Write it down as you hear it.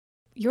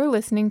You're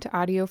listening to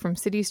audio from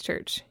Cities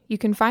Church. You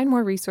can find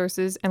more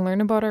resources and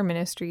learn about our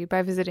ministry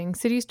by visiting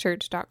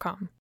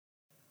citieschurch.com.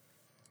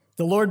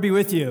 The Lord be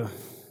with you.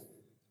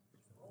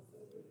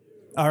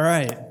 All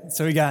right,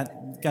 so we got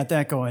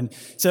that going.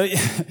 So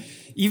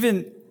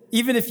even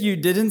if you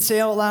didn't say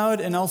out loud,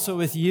 and also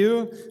with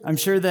you, I'm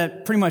sure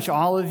that pretty much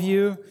all of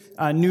you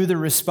knew the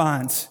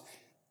response.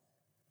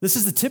 This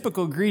is the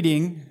typical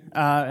greeting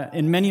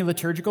in many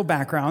liturgical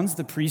backgrounds.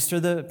 The priest or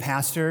the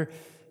pastor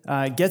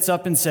gets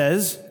up and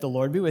says, "The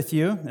Lord be with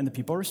you," and the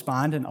people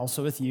respond, "And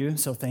also with you,"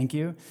 so thank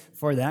you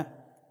for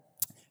that.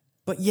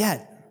 But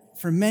yet,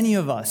 for many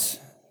of us,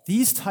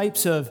 these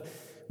types of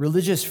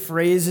religious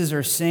phrases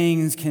or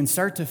sayings can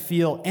start to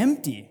feel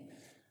empty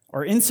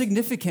or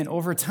insignificant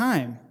over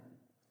time.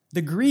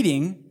 The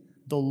greeting,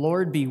 "The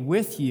Lord be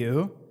with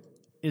you,"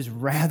 is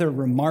rather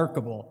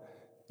remarkable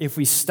if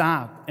we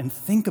stop and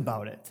think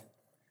about it.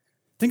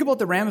 Think about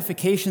the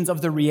ramifications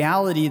of the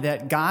reality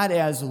that God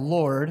as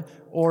Lord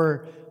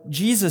or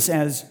Jesus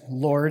as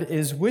Lord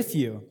is with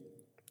you.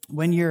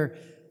 When you're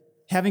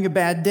having a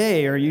bad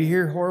day, or you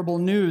hear horrible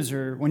news,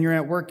 or when you're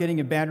at work getting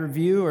a bad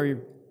review, or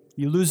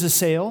you lose a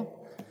sale,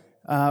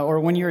 or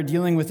when you're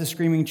dealing with a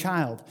screaming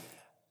child,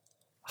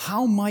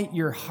 how might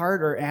your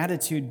heart or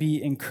attitude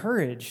be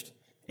encouraged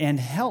and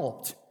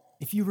helped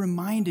if you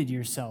reminded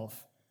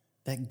yourself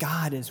that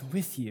God is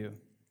with you?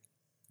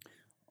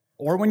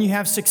 Or when you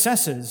have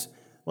successes,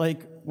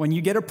 like when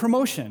you get a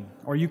promotion,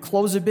 or you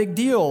close a big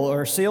deal,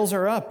 or sales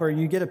are up, or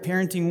you get a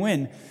parenting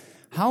win,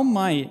 how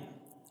might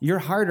your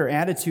heart or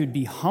attitude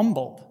be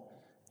humbled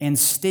and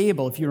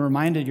stable if you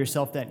reminded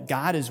yourself that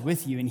God is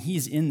with you and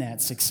He's in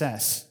that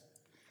success?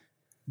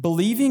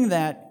 Believing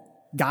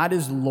that God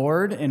is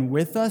Lord and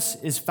with us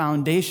is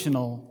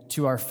foundational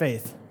to our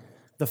faith.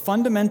 The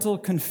fundamental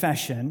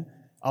confession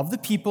of the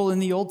people in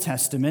the Old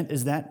Testament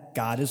is that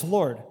God is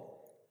Lord.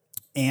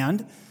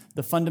 And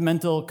the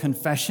fundamental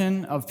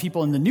confession of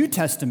people in the New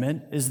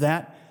Testament is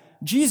that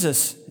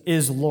Jesus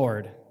is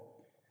Lord.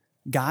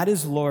 God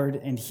is Lord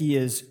and He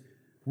is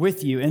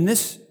with you. And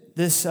this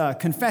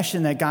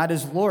confession that God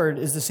is Lord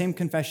is the same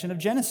confession of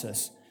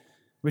Genesis,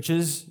 which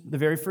is the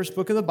very first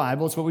book of the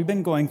Bible. It's what we've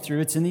been going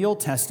through. It's in the Old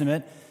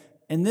Testament.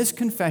 And this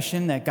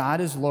confession that God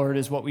is Lord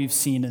is what we've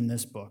seen in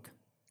this book.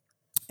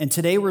 And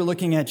today we're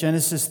looking at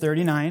Genesis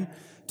 39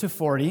 to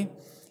 40,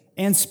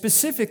 and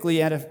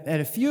specifically at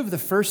a few of the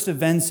first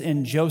events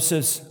in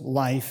Joseph's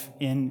life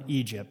in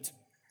Egypt.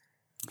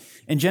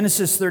 In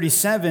Genesis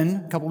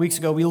 37, a couple weeks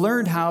ago, we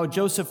learned how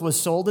Joseph was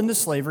sold into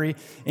slavery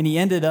and he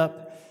ended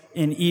up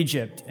in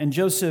Egypt. And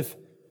Joseph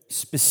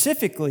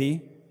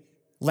specifically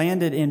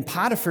landed in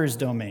Potiphar's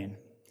domain.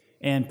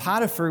 And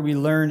Potiphar, we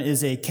learn,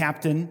 is a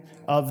captain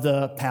of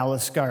the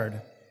palace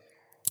guard.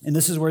 And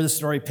this is where the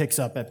story picks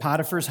up, at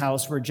Potiphar's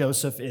house where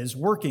Joseph is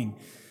working.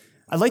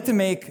 I'd like to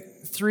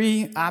make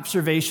 3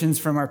 observations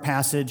from our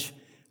passage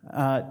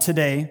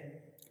today,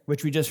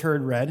 which we just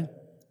heard read.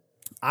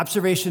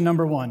 Observation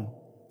number 1,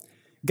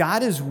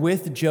 God is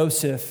with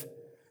Joseph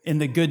in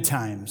the good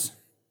times.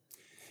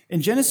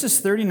 In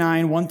Genesis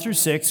 39, 1 through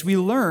 6, we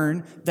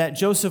learn that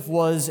Joseph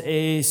was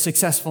a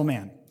successful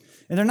man.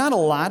 And there are not a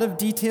lot of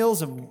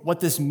details of what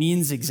this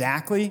means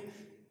exactly,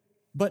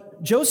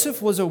 but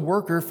Joseph was a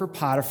worker for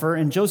Potiphar,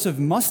 and Joseph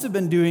must have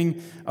been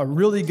doing a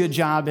really good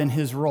job in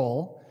his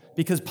role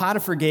because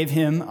Potiphar gave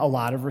him a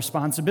lot of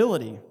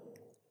responsibility.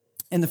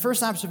 And the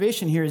first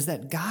observation here is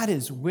that God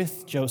is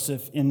with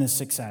Joseph in this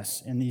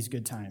success, in these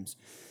good times.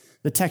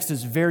 The text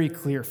is very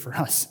clear for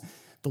us.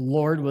 The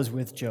Lord was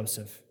with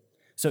Joseph.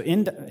 So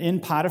in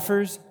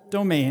Potiphar's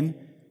domain,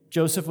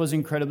 Joseph was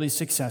incredibly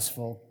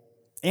successful.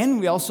 And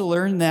we also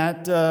learned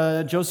that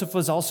Joseph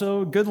was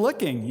also good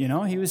looking.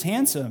 He was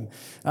handsome.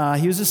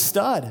 He was a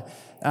stud.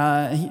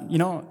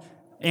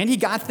 And he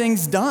got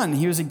things done.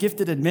 He was a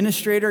gifted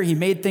administrator. He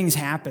made things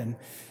happen.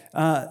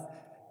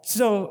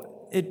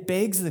 So it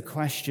begs the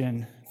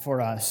question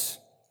for us,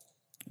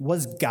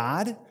 was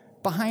God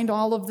behind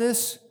all of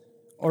this?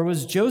 Or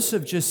was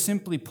Joseph just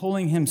simply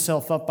pulling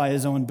himself up by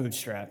his own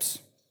bootstraps?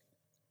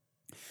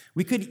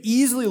 We could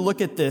easily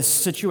look at this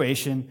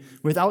situation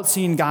without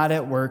seeing God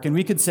at work, and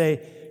we could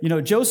say,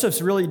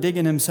 Joseph's really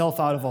digging himself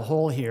out of a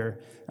hole here,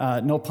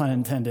 no pun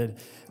intended.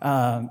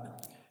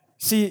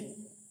 See,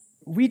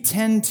 we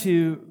tend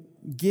to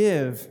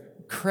give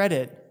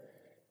credit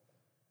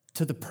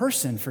to the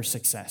person for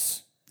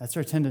success. That's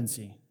our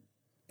tendency.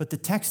 But the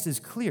text is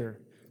clear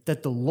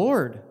that the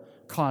Lord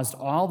caused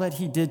all that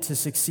he did to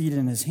succeed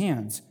in his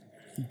hands.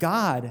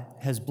 God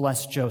has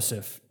blessed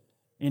Joseph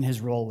in his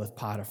role with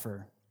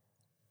Potiphar.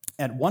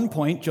 At one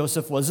point,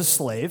 Joseph was a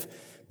slave,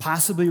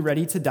 possibly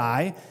ready to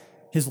die.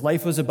 His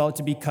life was about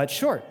to be cut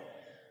short.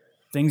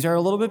 Things are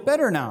a little bit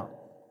better now.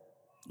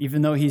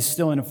 Even though he's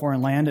still in a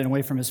foreign land and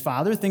away from his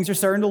father, things are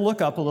starting to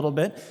look up a little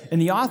bit.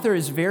 And the author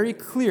is very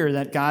clear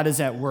that God is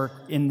at work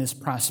in this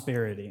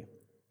prosperity.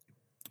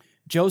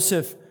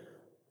 Joseph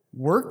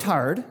worked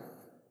hard,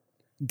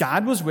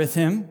 God was with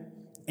him,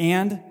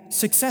 and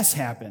success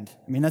happened.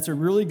 That's a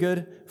really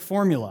good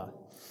formula.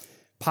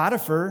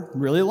 Potiphar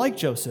really liked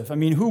Joseph. I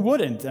mean, who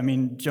wouldn't? I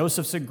mean,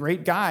 Joseph's a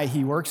great guy.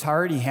 He works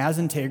hard. He has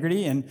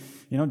integrity. And,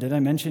 did I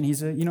mention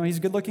he's a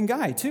good-looking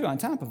guy, too, on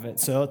top of it.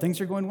 So things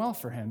are going well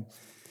for him.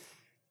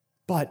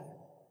 But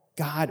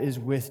God is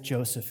with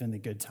Joseph in the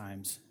good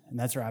times. And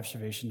that's our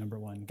observation number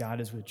one.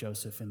 God is with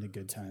Joseph in the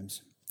good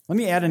times. Let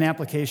me add an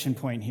application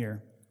point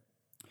here.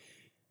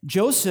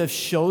 Joseph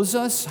shows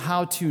us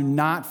how to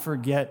not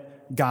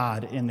forget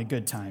God in the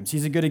good times.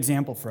 He's a good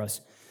example for us.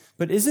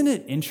 But isn't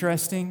it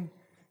interesting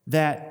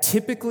that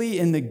typically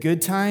in the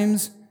good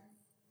times,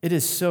 it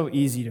is so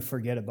easy to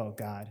forget about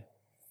God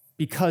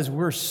because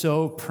we're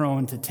so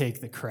prone to take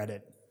the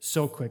credit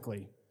so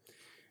quickly.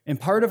 And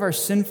part of our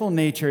sinful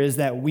nature is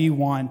that we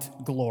want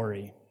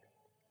glory.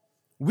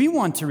 We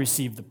want to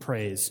receive the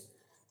praise.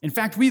 In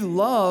fact, we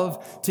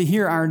love to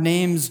hear our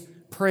names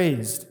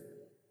praised.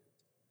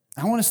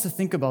 I want us to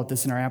think about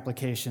this in our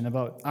application,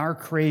 about our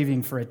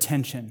craving for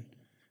attention,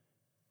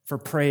 for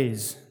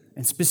praise,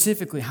 and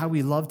specifically how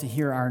we love to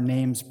hear our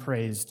names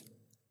praised.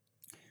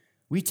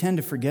 We tend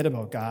to forget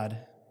about God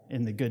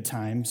in the good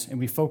times, and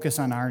we focus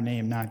on our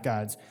name, not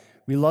God's.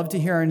 We love to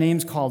hear our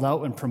names called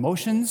out when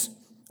promotions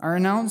are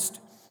announced.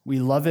 We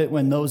love it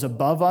when those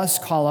above us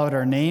call out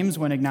our names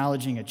when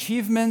acknowledging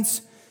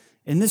achievements.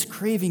 And this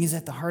craving is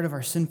at the heart of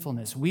our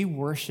sinfulness. We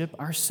worship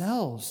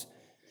ourselves.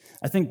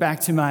 I think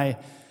back to my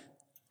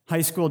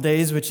high school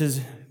days, which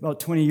is about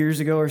 20 years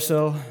ago or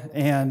so,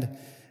 and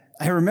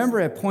I remember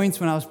at points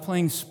when I was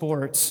playing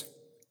sports,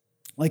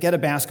 like at a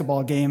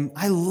basketball game,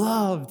 I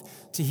loved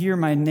to hear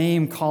my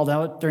name called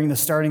out during the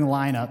starting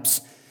lineups.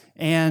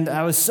 And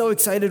I was so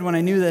excited when I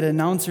knew that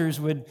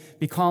announcers would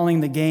be calling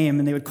the game,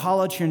 and they would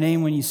call out your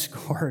name when you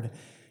scored.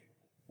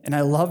 And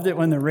I loved it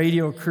when the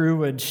radio crew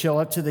would show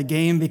up to the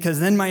game, because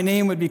then my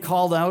name would be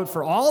called out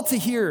for all to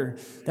hear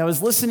that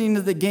was listening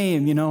to the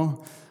game,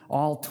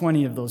 all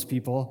 20 of those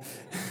people,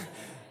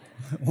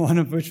 one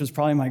of which was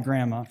probably my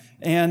grandma.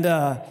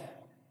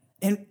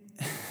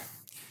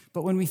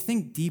 But when we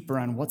think deeper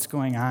on what's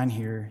going on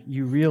here,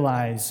 you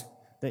realize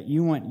that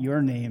you want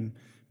your name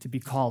to be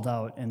called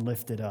out and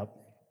lifted up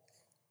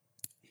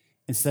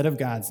instead of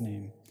God's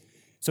name.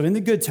 So in the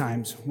good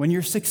times, when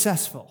you're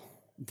successful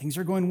and things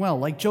are going well,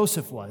 like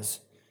Joseph was,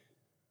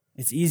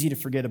 it's easy to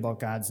forget about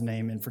God's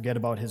name and forget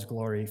about his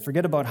glory.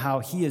 Forget about how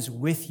he is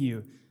with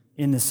you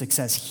in the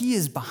success. He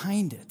is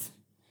behind it.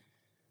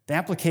 The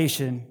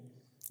application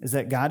is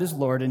that God is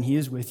Lord and he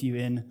is with you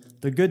in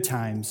the good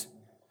times.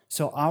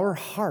 So our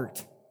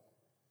heart,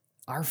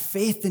 our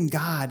faith in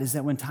God is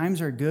that when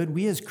times are good,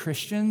 we as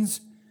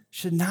Christians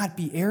should not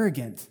be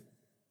arrogant,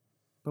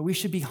 but we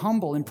should be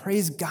humble and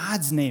praise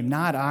God's name,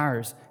 not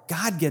ours.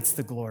 God gets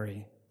the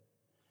glory.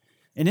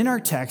 And in our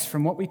text,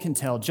 from what we can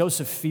tell,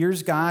 Joseph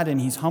fears God and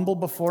he's humble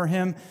before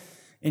him.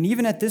 And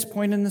even at this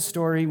point in the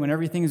story, when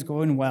everything is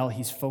going well,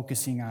 he's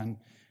focusing on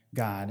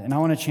God. And I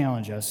want to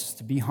challenge us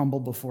to be humble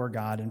before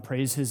God and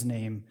praise his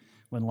name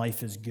when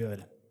life is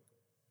good.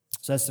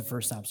 So that's the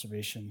first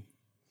observation.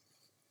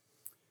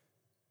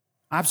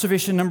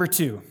 Observation number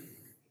 2.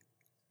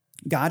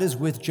 God is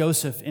with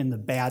Joseph in the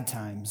bad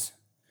times.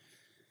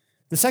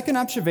 The second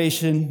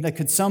observation that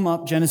could sum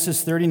up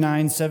Genesis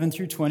 39, 7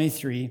 through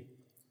 23,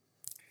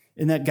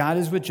 in that God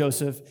is with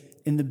Joseph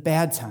in the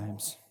bad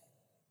times.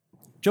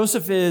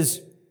 Joseph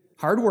is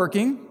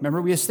hardworking.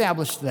 Remember, we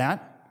established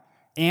that.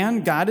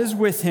 And God is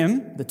with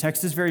him. The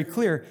text is very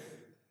clear.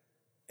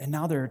 And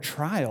now there are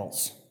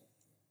trials,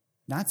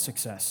 not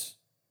success.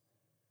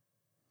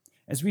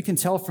 As we can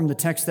tell from the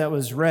text that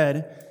was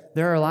read,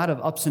 there are a lot of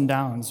ups and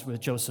downs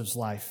with Joseph's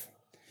life.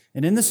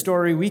 And in the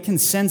story, we can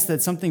sense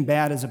that something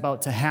bad is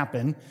about to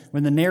happen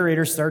when the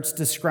narrator starts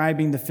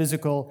describing the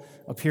physical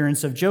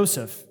appearance of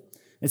Joseph.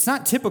 It's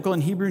not typical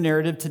in Hebrew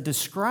narrative to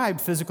describe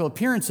physical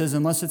appearances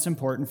unless it's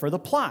important for the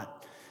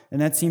plot.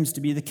 And that seems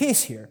to be the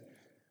case here.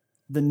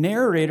 The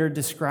narrator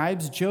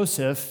describes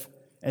Joseph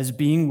as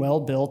being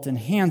well-built and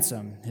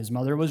handsome. His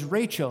mother was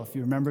Rachel, if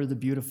you remember, the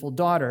beautiful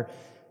daughter.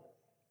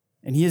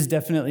 And he is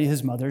definitely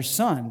his mother's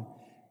son.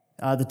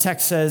 The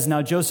text says,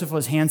 now Joseph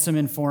was handsome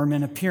in form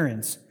and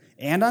appearance.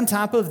 And on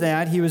top of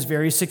that, he was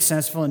very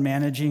successful in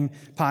managing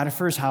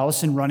Potiphar's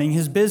house and running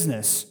his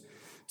business.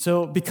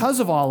 So because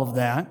of all of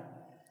that,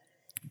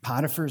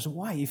 Potiphar's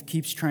wife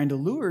keeps trying to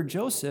lure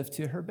Joseph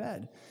to her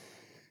bed.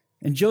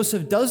 And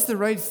Joseph does the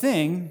right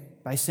thing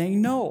by saying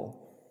no.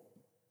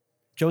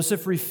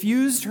 Joseph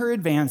refused her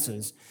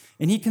advances,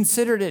 and he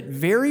considered it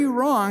very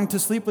wrong to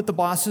sleep with the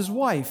boss's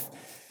wife.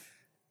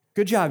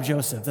 Good job,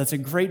 Joseph. That's a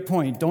great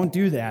point. Don't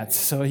do that.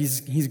 So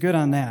he's good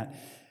on that.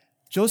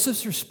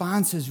 Joseph's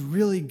response is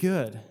really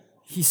good.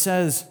 He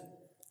says,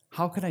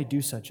 how could I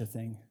do such a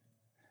thing?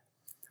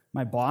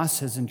 My boss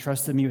has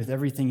entrusted me with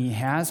everything he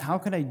has. How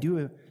could I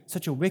do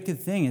such a wicked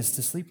thing as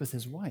to sleep with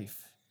his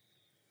wife?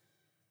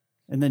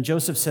 And then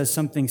Joseph says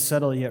something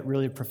subtle yet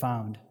really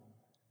profound.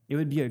 It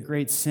would be a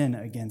great sin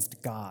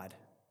against God.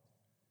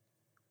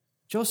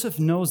 Joseph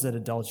knows that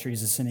adultery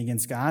is a sin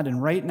against God,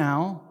 and right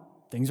now,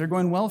 things are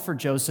going well for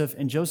Joseph,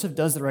 and Joseph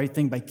does the right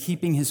thing by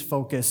keeping his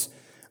focus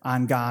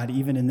on God,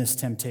 even in this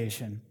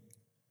temptation.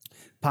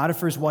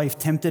 Potiphar's wife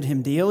tempted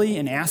him daily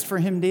and asked for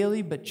him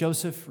daily, but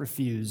Joseph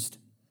refused.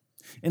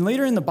 And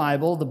later in the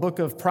Bible, the book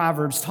of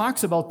Proverbs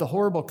talks about the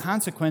horrible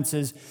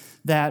consequences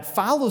that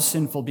follow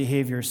sinful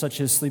behavior, such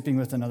as sleeping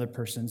with another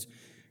person's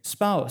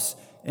spouse.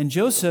 And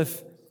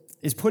Joseph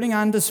is putting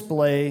on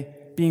display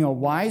being a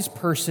wise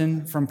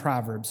person from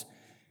Proverbs.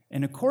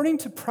 And according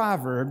to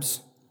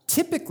Proverbs,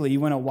 typically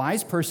when a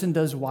wise person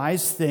does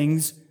wise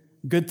things,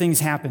 good things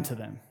happen to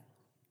them.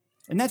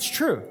 And that's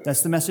true.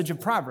 That's the message of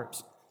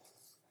Proverbs.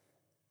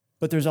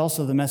 But there's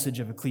also the message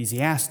of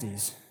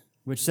Ecclesiastes,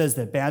 which says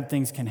that bad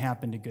things can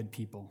happen to good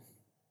people.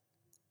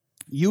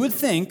 You would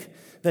think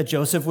that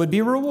Joseph would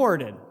be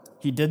rewarded.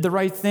 He did the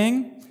right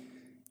thing,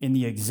 and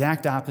the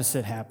exact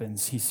opposite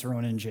happens. He's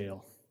thrown in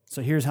jail.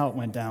 So here's how it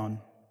went down.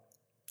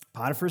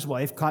 Potiphar's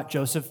wife caught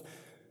Joseph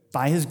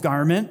by his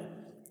garment,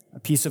 a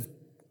piece of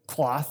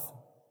cloth,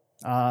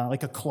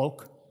 like a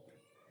cloak.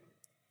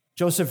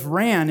 Joseph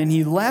ran, and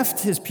he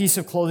left his piece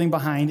of clothing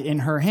behind in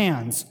her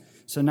hands.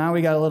 So now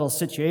we got a little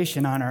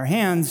situation on our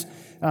hands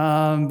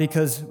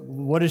because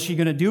what is she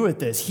going to do with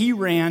this? He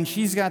ran,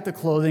 she's got the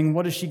clothing,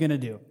 what is she going to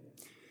do?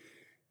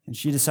 And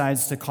she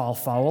decides to call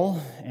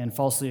foul and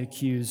falsely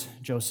accuse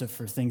Joseph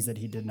for things that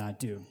he did not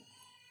do.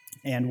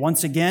 And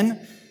once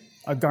again,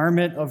 a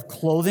garment of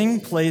clothing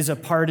plays a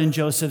part in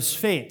Joseph's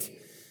fate.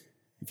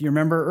 If you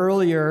remember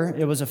earlier,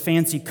 it was a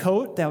fancy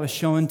coat that was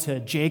shown to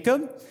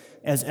Jacob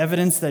as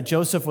evidence that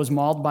Joseph was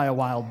mauled by a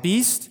wild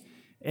beast.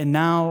 And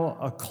now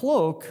a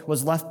cloak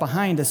was left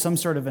behind as some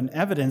sort of an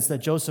evidence that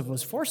Joseph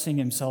was forcing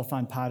himself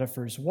on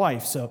Potiphar's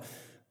wife. So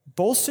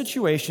both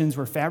situations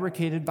were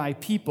fabricated by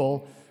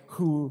people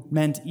who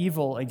meant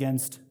evil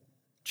against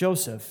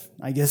Joseph.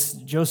 I guess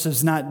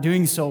Joseph's not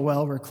doing so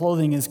well where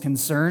clothing is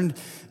concerned.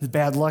 There's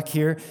bad luck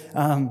here.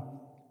 But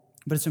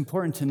it's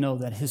important to know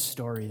that his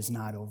story is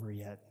not over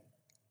yet.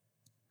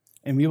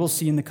 And we will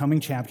see in the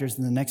coming chapters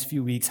in the next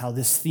few weeks how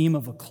this theme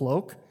of a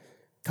cloak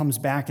comes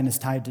back and is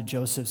tied to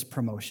Joseph's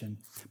promotion.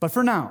 But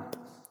for now,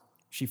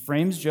 she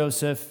frames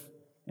Joseph,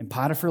 and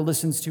Potiphar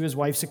listens to his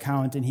wife's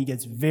account, and he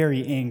gets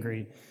very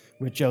angry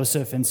with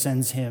Joseph and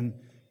sends him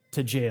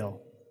to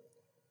jail.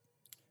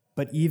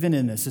 But even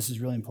in this is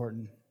really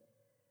important.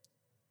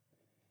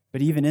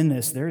 But even in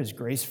this, there is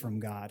grace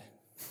from God.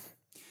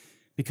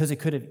 Because it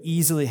could have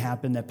easily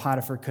happened that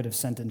Potiphar could have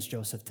sentenced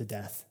Joseph to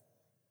death.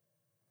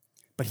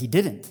 But he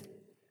didn't.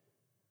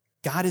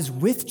 God is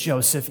with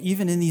Joseph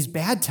even in these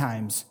bad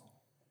times.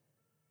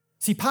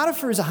 See,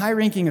 Potiphar is a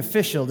high-ranking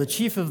official, the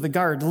chief of the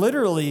guard,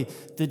 literally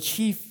the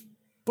chief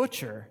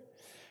butcher.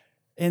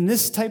 And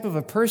this type of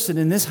a person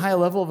in this high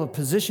level of a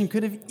position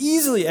could have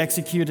easily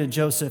executed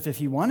Joseph if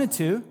he wanted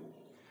to.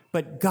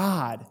 But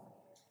God,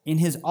 in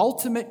his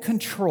ultimate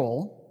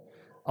control,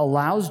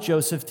 allows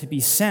Joseph to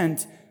be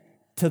sent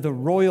to the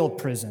royal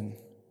prison,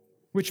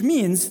 which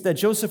means that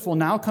Joseph will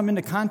now come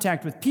into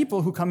contact with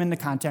people who come into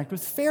contact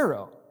with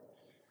Pharaoh.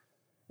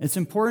 It's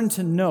important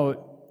to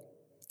note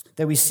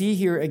that we see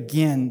here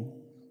again,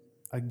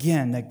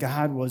 that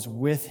God was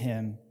with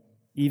him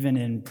even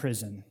in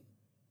prison.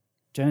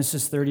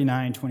 Genesis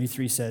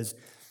 39:23 says,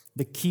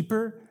 "The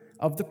keeper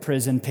of the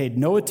prison paid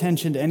no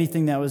attention to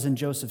anything that was in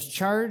Joseph's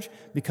charge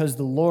because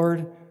the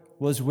Lord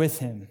was with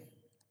him.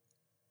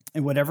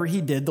 And whatever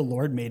he did, the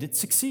Lord made it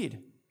succeed."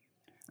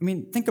 I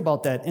mean, think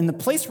about that. In the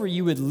place where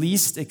you would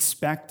least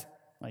expect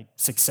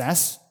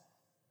success,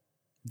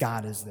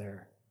 God is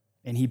there.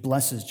 And he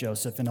blesses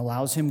Joseph and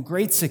allows him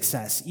great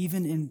success,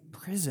 even in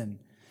prison.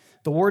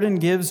 The warden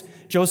gives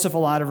Joseph a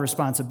lot of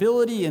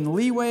responsibility and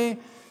leeway,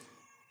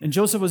 and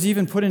Joseph was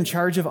even put in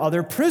charge of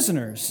other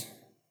prisoners.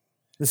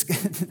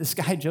 This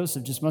guy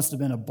Joseph just must have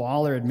been a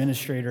baller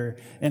administrator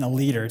and a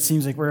leader. It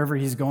seems like wherever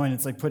he's going,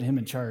 it's like put him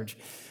in charge.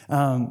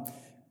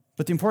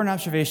 But the important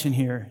observation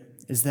here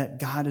is that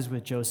God is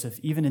with Joseph,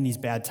 even in these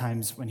bad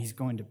times when he's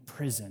going to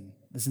prison.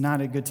 This is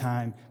not a good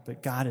time,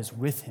 but God is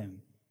with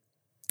him.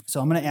 So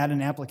I'm going to add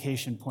an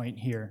application point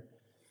here.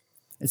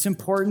 It's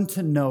important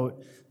to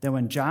note that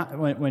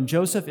when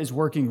Joseph is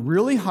working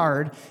really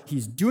hard,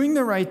 he's doing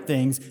the right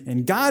things,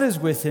 and God is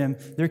with him,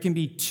 there can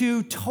be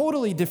two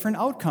totally different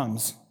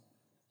outcomes.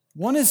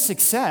 One is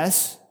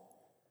success,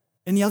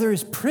 and the other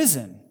is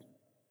prison.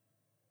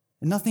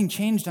 And nothing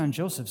changed on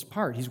Joseph's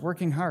part. He's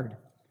working hard,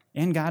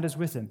 and God is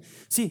with him.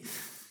 See,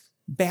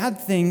 bad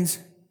things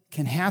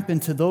can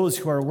happen to those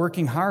who are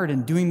working hard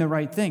and doing the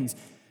right things.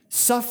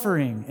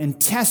 Suffering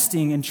and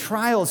testing and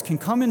trials can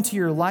come into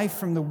your life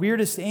from the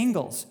weirdest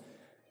angles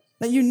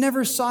that you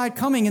never saw it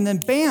coming, and then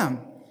bam,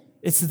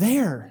 it's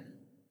there.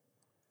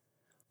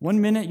 One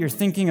minute you're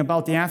thinking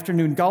about the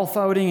afternoon golf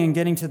outing and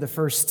getting to the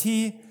first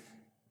tee,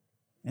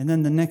 and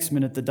then the next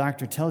minute the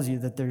doctor tells you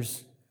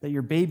that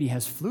your baby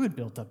has fluid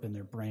built up in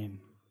their brain.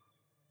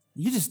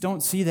 You just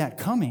don't see that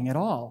coming at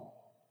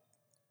all.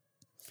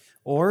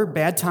 Or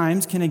bad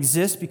times can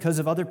exist because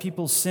of other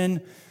people's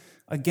sin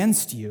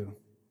against you.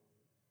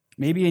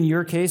 Maybe in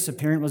your case, a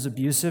parent was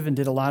abusive and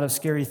did a lot of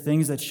scary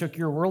things that shook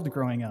your world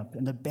growing up.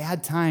 And the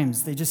bad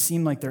times, they just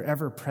seem like they're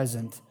ever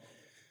present.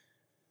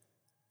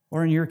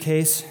 Or in your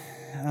case,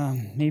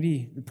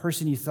 maybe the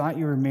person you thought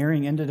you were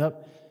marrying ended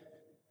up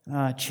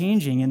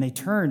changing, and they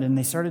turned and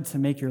they started to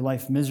make your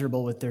life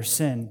miserable with their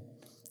sin.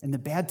 And the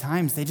bad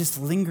times, they just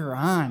linger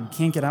on,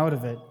 can't get out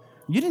of it.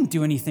 You didn't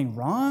do anything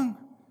wrong.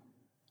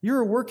 You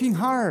were working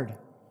hard,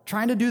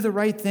 trying to do the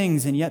right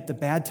things, and yet the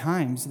bad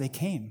times, they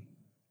came.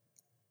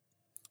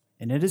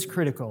 And it is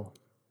critical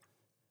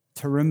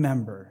to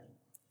remember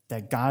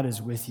that God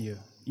is with you,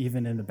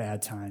 even in the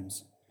bad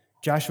times.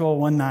 Joshua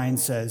 1:9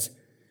 says,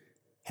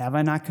 "Have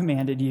I not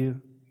commanded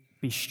you?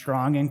 Be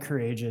strong and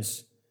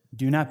courageous.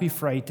 Do not be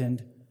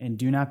frightened, and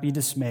do not be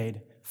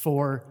dismayed,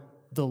 for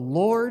the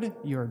Lord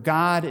your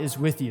God is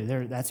with you."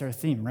 That's our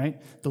theme,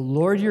 right? The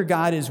Lord your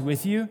God is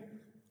with you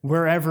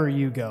wherever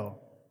you go.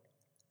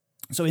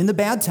 So in the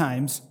bad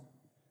times,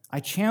 I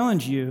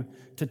challenge you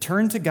to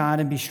turn to God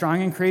and be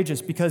strong and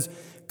courageous, because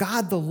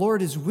God, the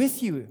Lord, is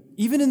with you.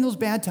 Even in those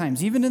bad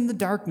times, even in the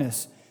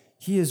darkness,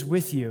 He is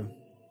with you.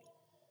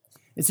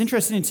 It's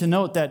interesting to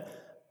note that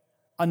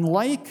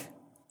unlike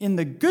in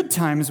the good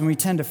times when we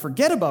tend to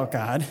forget about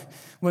God,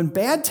 when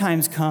bad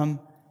times come,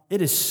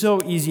 it is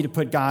so easy to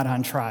put God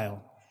on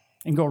trial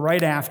and go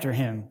right after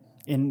Him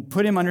and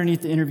put Him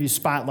underneath the interview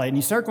spotlight. And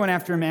you start going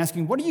after Him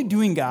asking, "What are you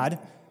doing, God?"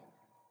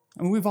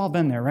 I mean, we've all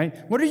been there,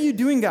 right? "What are you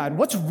doing, God?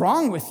 What's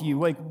wrong with you?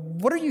 Like,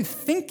 what are you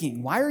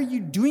thinking? Why are you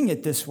doing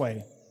it this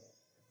way?"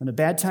 When the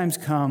bad times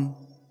come,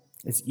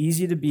 it's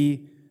easy to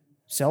be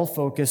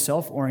self-focused,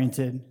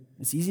 self-oriented.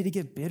 It's easy to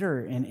get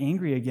bitter and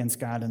angry against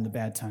God in the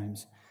bad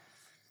times.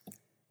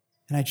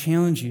 And I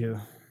challenge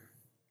you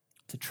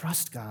to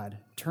trust God.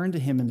 Turn to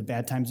Him in the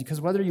bad times, because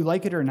whether you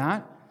like it or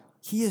not,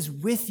 He is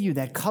with you,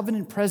 that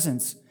covenant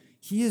presence.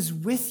 He is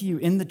with you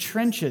in the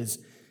trenches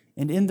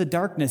and in the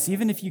darkness.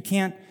 Even if you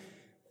can't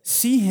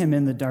see Him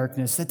in the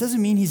darkness, that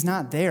doesn't mean He's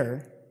not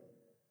there.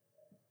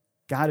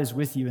 God is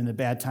with you in the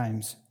bad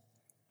times.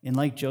 And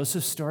like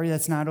Joseph's story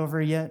that's not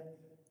over yet,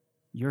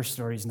 your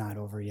story's not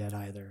over yet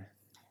either.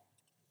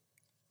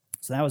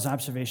 So that was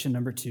observation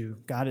number 2.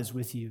 God is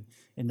with you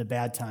in the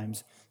bad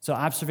times. So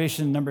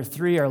observation number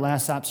 3, our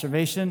last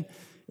observation,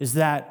 is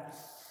that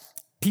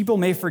people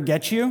may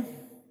forget you,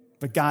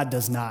 but God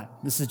does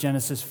not. This is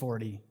Genesis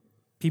 40.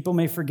 People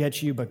may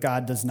forget you, but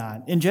God does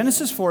not. In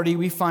Genesis 40,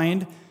 we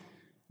find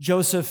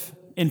Joseph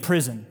in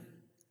prison.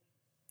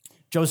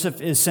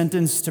 Joseph is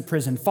sentenced to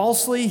prison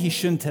falsely. He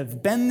shouldn't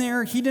have been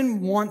there. He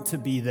didn't want to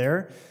be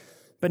there.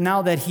 But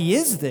now that he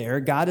is there,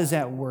 God is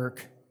at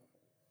work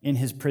in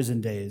his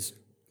prison days.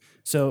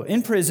 So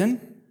in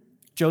prison,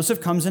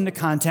 Joseph comes into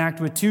contact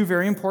with 2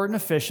 very important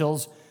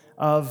officials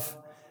of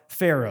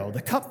Pharaoh,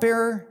 the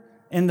cupbearer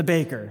and the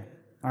baker.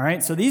 All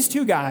right, so these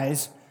 2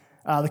 guys,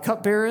 the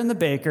cupbearer and the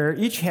baker,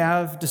 each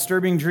have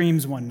disturbing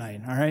dreams one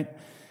night. All right,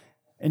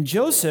 and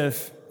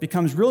Joseph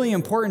becomes really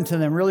important to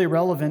them, really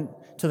relevant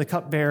to the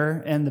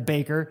cupbearer and the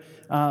baker,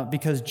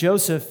 because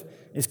Joseph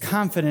is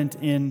confident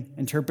in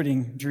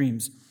interpreting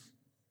dreams.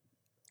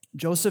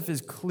 Joseph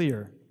is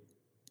clear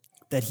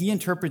that he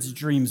interprets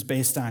dreams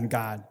based on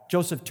God.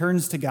 Joseph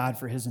turns to God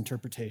for his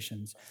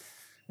interpretations.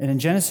 And in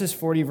Genesis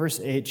 40, verse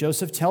 8,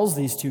 Joseph tells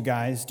these 2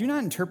 guys, "Do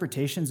not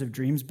interpretations of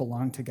dreams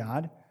belong to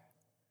God?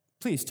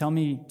 Please tell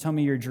me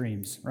your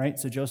dreams," right?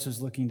 So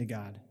Joseph's looking to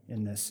God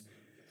in this.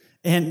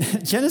 And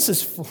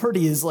Genesis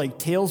 40 is like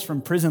tales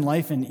from prison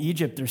life in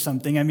Egypt or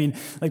something. I mean,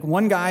 like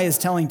one guy is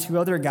telling 2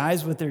 other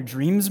guys what their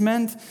dreams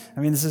meant.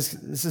 I mean, this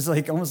is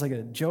like almost like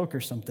a joke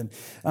or something.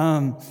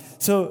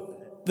 So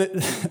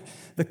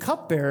the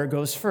cupbearer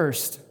goes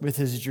first with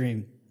his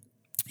dream.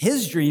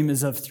 His dream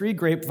is of 3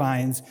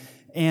 grapevines,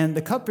 and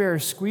the cupbearer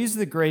squeezed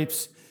the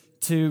grapes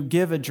to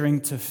give a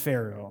drink to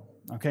Pharaoh.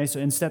 Okay,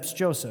 so in steps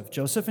Joseph.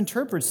 Joseph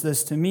interprets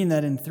this to mean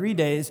that in 3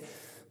 days,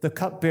 the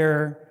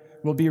cupbearer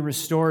will be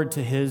restored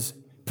to his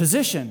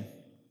position.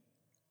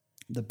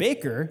 The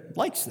baker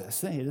likes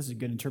this. Hey, this is a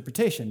good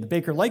interpretation. The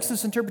baker likes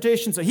this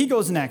interpretation, so he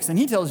goes next, and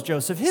he tells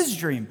Joseph his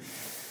dream,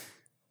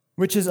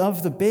 which is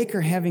of the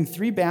baker having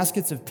 3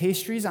 baskets of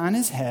pastries on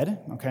his head,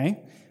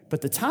 okay?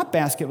 But the top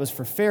basket was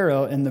for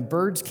Pharaoh, and the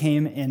birds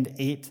came and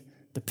ate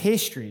the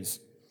pastries.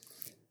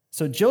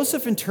 So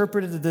Joseph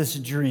interpreted this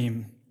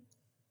dream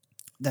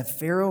that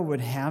Pharaoh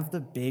would have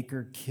the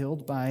baker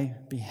killed by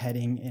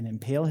beheading and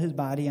impale his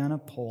body on a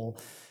pole,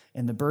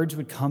 and the birds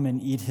would come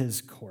and eat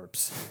his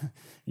corpse.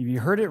 If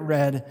you heard it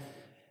read,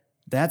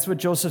 that's what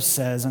Joseph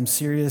says. I'm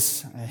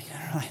serious.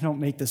 I don't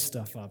make this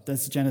stuff up.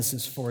 That's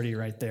Genesis 40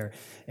 right there.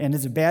 And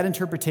it's a bad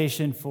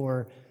interpretation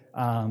for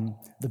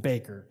the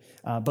baker.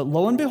 But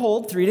lo and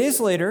behold, 3 days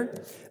later,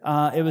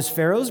 it was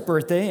Pharaoh's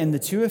birthday, and the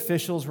 2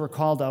 officials were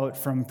called out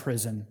from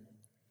prison.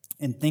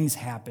 And things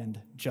happened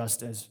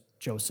just as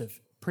Joseph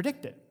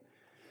predicted.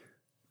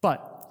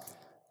 But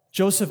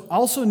Joseph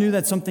also knew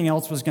that something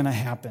else was going to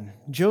happen.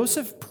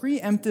 Joseph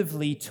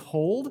preemptively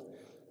told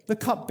the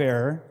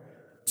cupbearer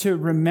to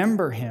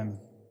remember him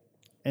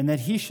and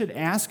that he should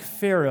ask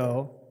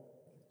Pharaoh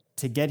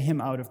to get him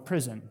out of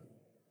prison.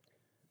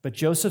 But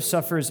Joseph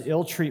suffers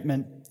ill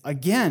treatment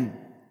again,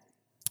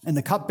 and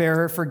the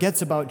cupbearer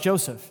forgets about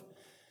Joseph.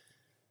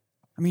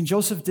 I mean,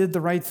 Joseph did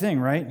the right thing,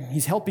 right?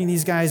 He's helping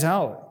these guys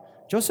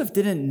out. Joseph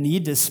didn't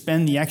need to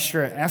spend the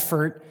extra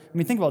effort. I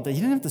mean, think about that. He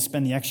didn't have to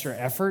spend the extra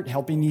effort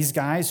helping these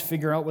guys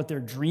figure out what their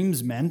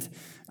dreams meant,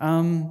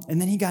 and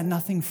then he got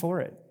nothing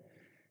for it.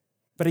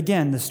 But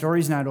again, the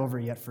story's not over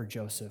yet for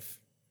Joseph.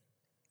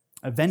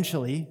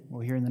 Eventually, we'll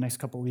hear in the next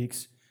couple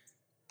weeks,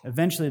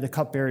 eventually the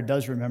cupbearer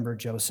does remember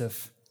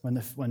Joseph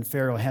when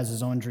Pharaoh has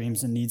his own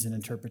dreams and needs an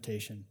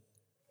interpretation.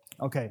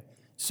 Okay,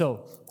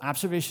 so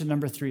observation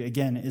number 3,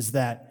 again, is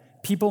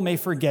that people may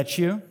forget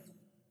you,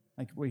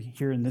 like we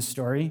hear in this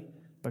story,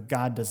 but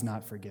God does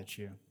not forget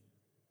you.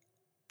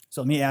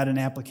 So let me add an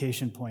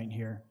application point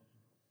here.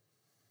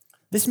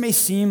 This may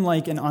seem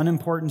like an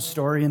unimportant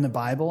story in the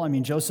Bible. I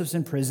mean, Joseph's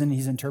in prison,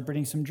 he's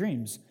interpreting some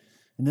dreams,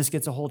 and this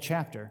gets a whole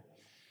chapter.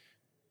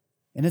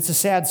 And it's a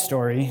sad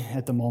story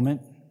at the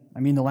moment.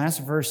 I mean, the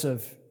last verse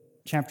of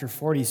chapter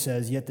 40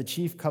 says, "Yet the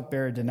chief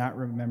cupbearer did not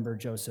remember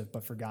Joseph,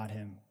 but forgot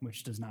him,"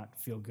 which does not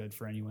feel good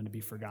for anyone to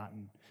be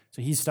forgotten.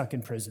 So he's stuck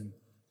in prison.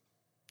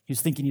 He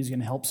was thinking he was going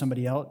to help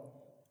somebody out,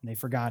 and they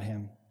forgot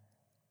him.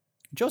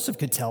 Joseph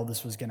could tell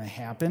this was going to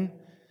happen.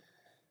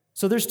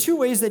 So there's 2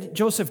 ways that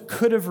Joseph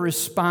could have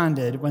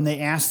responded when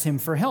they asked him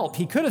for help.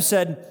 He could have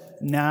said,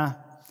 "Nah,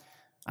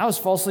 I was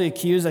falsely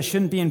accused. I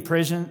shouldn't be in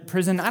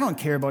prison. I don't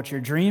care about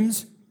your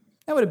dreams."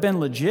 That would have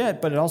been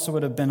legit, but it also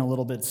would have been a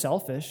little bit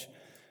selfish.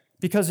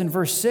 Because in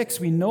verse 6,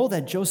 we know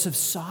that Joseph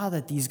saw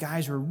that these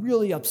guys were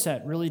really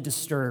upset, really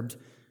disturbed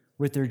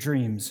with their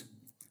dreams.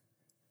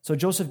 So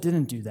Joseph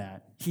didn't do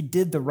that. He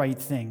did the right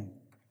thing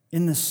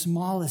in the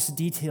smallest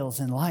details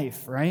in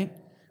life, right?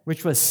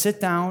 Which was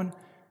sit down,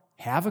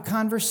 have a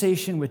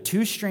conversation with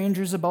 2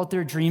 strangers about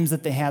their dreams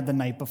that they had the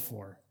night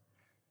before.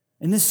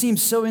 And this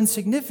seems so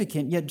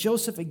insignificant, yet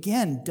Joseph,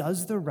 again,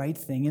 does the right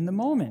thing in the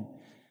moment.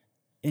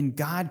 And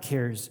God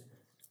cares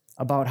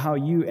about how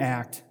you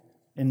act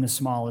in the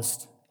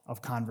smallest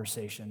of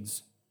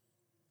conversations.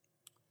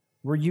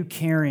 Were you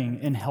caring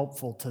and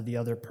helpful to the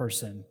other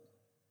person?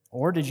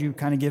 Or did you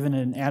kind of give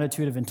an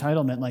attitude of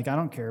entitlement, like, I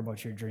don't care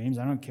about your dreams,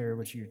 I don't care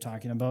what you're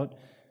talking about?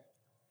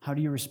 How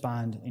do you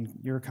respond in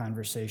your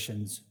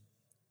conversations?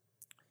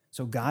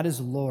 So God is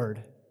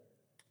Lord,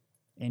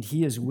 and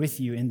he is with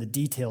you in the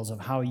details of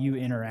how you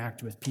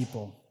interact with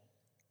people.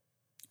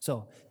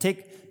 So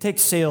take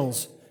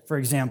sales, for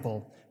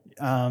example.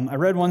 I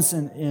read once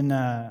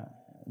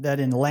that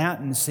in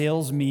Latin,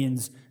 sales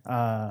means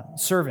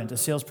servant. A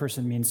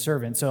salesperson means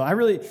servant. So I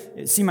really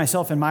see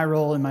myself in my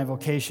role, in my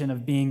vocation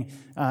of being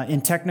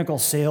in technical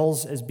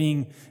sales as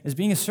being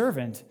a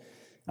servant.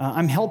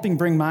 I'm helping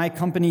bring my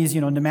company's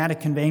pneumatic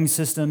conveying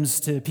systems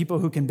to people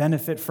who can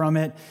benefit from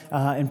it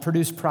and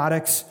produce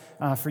products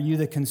for you,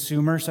 the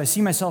consumer. So I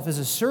see myself as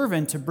a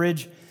servant to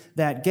bridge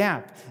that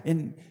gap.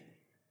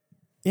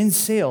 In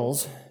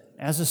sales,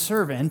 as a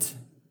servant,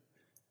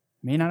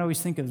 may not always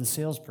think of the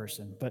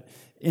salesperson, but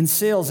in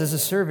sales as a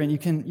servant, you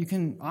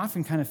can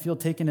often kind of feel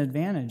taken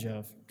advantage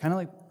of, kind of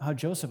like how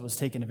Joseph was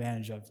taken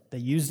advantage of. They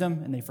used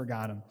him and they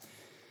forgot him.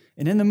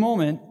 And in the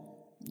moment,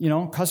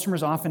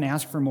 customers often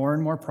ask for more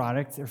and more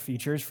product or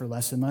features for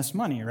less and less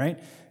money, right?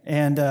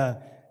 And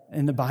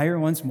the buyer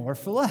wants more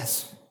for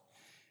less.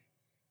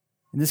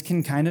 And this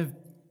can kind of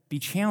be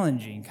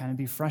challenging, kind of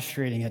be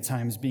frustrating at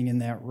times being in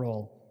that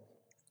role.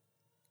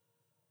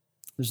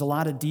 There's a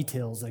lot of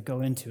details that go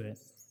into it.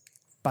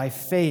 By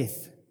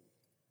faith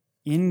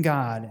in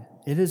God,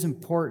 it is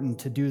important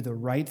to do the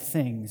right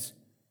things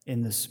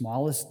in the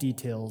smallest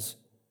details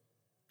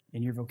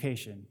in your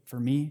vocation. For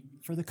me,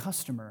 for the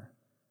customer,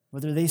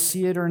 whether they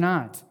see it or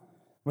not,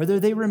 whether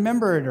they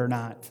remember it or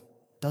not,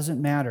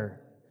 doesn't matter.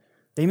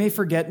 They may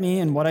forget me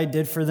and what I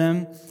did for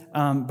them,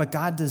 but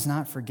God does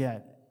not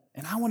forget.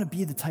 And I want to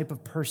be the type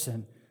of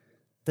person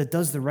that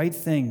does the right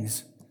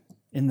things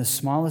in the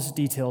smallest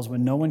details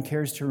when no one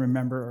cares to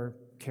remember or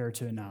care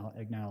to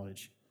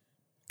acknowledge.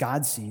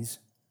 God sees,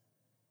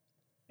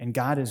 and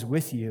God is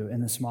with you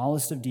in the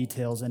smallest of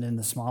details and in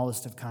the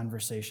smallest of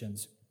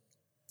conversations.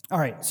 All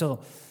right,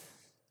 so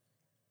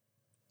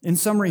in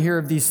summary here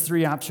of these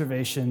 3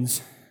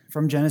 observations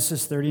from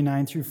Genesis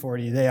 39 through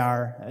 40, they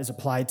are as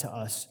applied to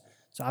us.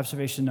 So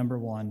observation number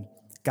 1,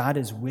 God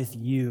is with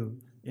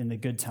you in the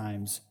good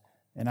times.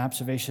 And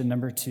observation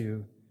number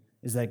 2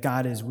 is that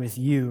God is with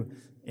you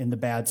in the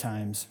bad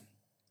times.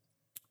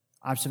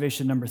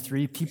 Observation number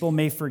 3, people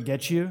may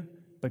forget you,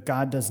 but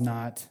God does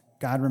not.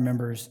 God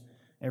remembers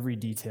every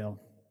detail.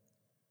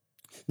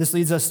 This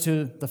leads us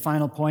to the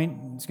final point.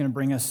 It's going to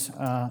bring us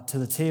to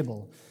the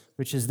table,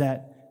 which is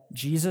that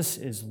Jesus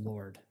is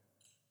Lord.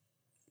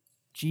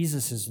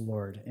 Jesus is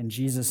Lord, and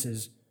Jesus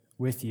is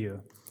with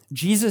you.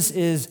 Jesus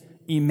is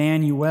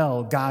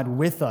Emmanuel, God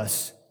with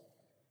us.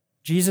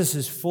 Jesus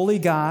is fully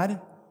God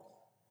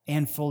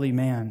and fully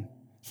man.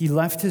 He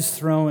left his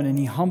throne and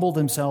he humbled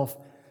himself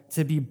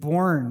to be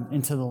born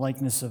into the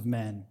likeness of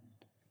men.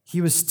 He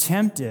was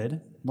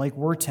tempted, like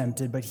we're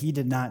tempted, but he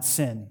did not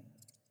sin.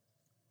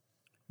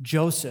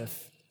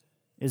 Joseph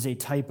is a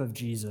type of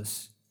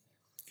Jesus.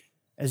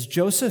 As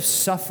Joseph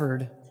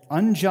suffered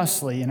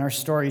unjustly in our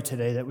story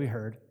today that we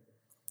heard,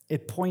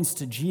 it points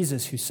to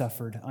Jesus who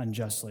suffered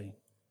unjustly.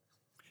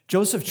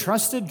 Joseph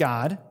trusted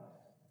God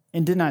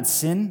and did not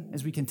sin,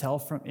 as we can tell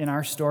from in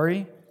our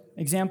story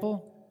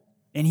example,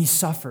 and he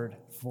suffered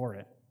for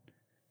it.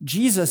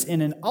 Jesus,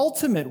 in an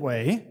ultimate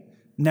way,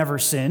 never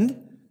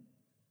sinned,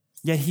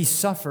 yet he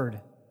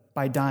suffered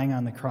by dying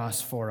on the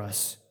cross for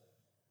us.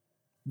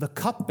 The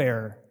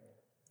cupbearer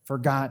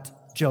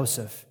forgot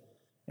Joseph,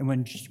 and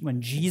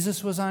when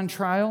Jesus was on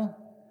trial,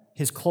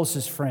 his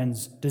closest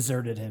friends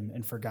deserted him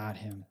and forgot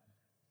him.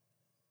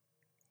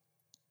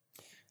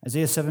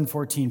 Isaiah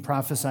 7:14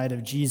 prophesied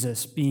of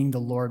Jesus being the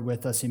Lord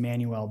with us,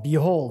 Emmanuel.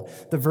 Behold,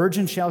 the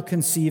virgin shall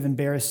conceive and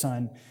bear a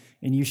son,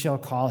 and you shall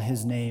call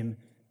his name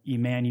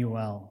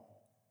Emmanuel,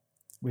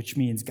 which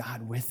means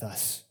God with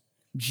us.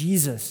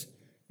 Jesus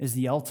is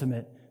the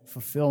ultimate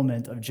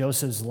fulfillment of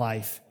Joseph's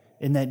life,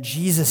 in that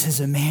Jesus is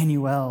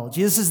Emmanuel.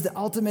 Jesus is the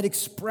ultimate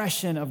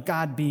expression of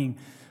God being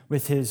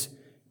with his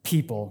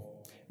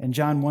people. And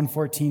John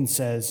 1:14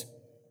 says,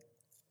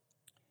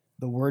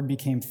 the Word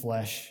became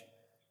flesh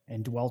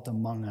and dwelt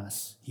among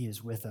us. He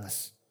is with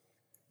us.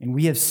 And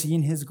we have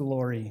seen his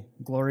glory,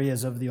 glory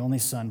as of the only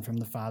Son from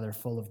the Father,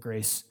 full of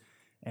grace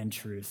and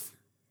truth.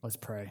 Let's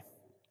pray.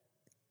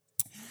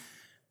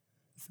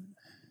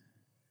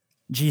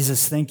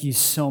 Jesus, thank you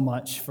so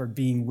much for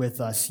being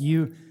with us.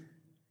 You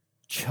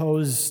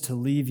chose to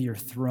leave your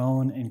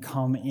throne and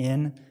come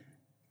in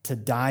to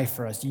die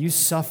for us. You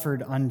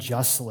suffered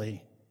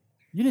unjustly.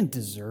 You didn't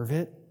deserve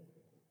it,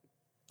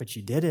 but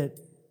you did it.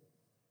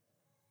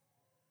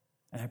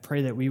 And I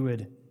pray that we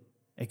would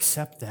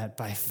accept that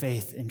by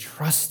faith and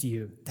trust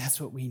you.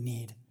 That's what we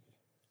need.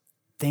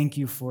 Thank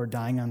you for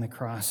dying on the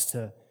cross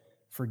to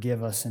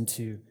forgive us and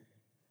to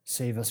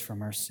save us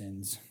from our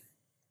sins.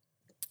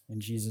 In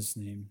Jesus'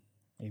 name,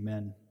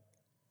 amen.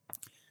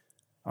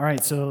 All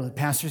right, so the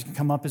pastors can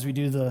come up as we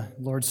do the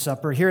Lord's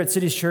Supper. Here at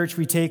Cities Church,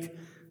 we take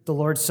the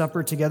Lord's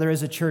Supper together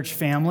as a church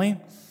family.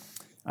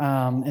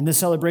 And this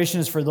celebration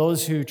is for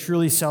those who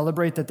truly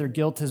celebrate that their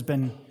guilt has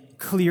been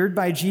cleared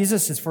by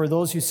Jesus. It's for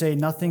those who say,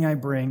 nothing I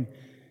bring,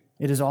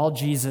 it is all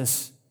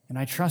Jesus, and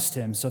I trust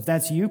him. So if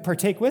that's you,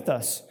 partake with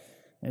us.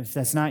 If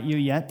that's not you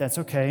yet, that's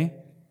okay.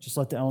 Just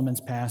let the elements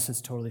pass.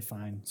 It's totally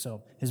fine.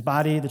 So his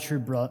body, the true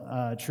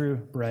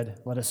bread,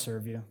 let us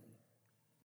serve you.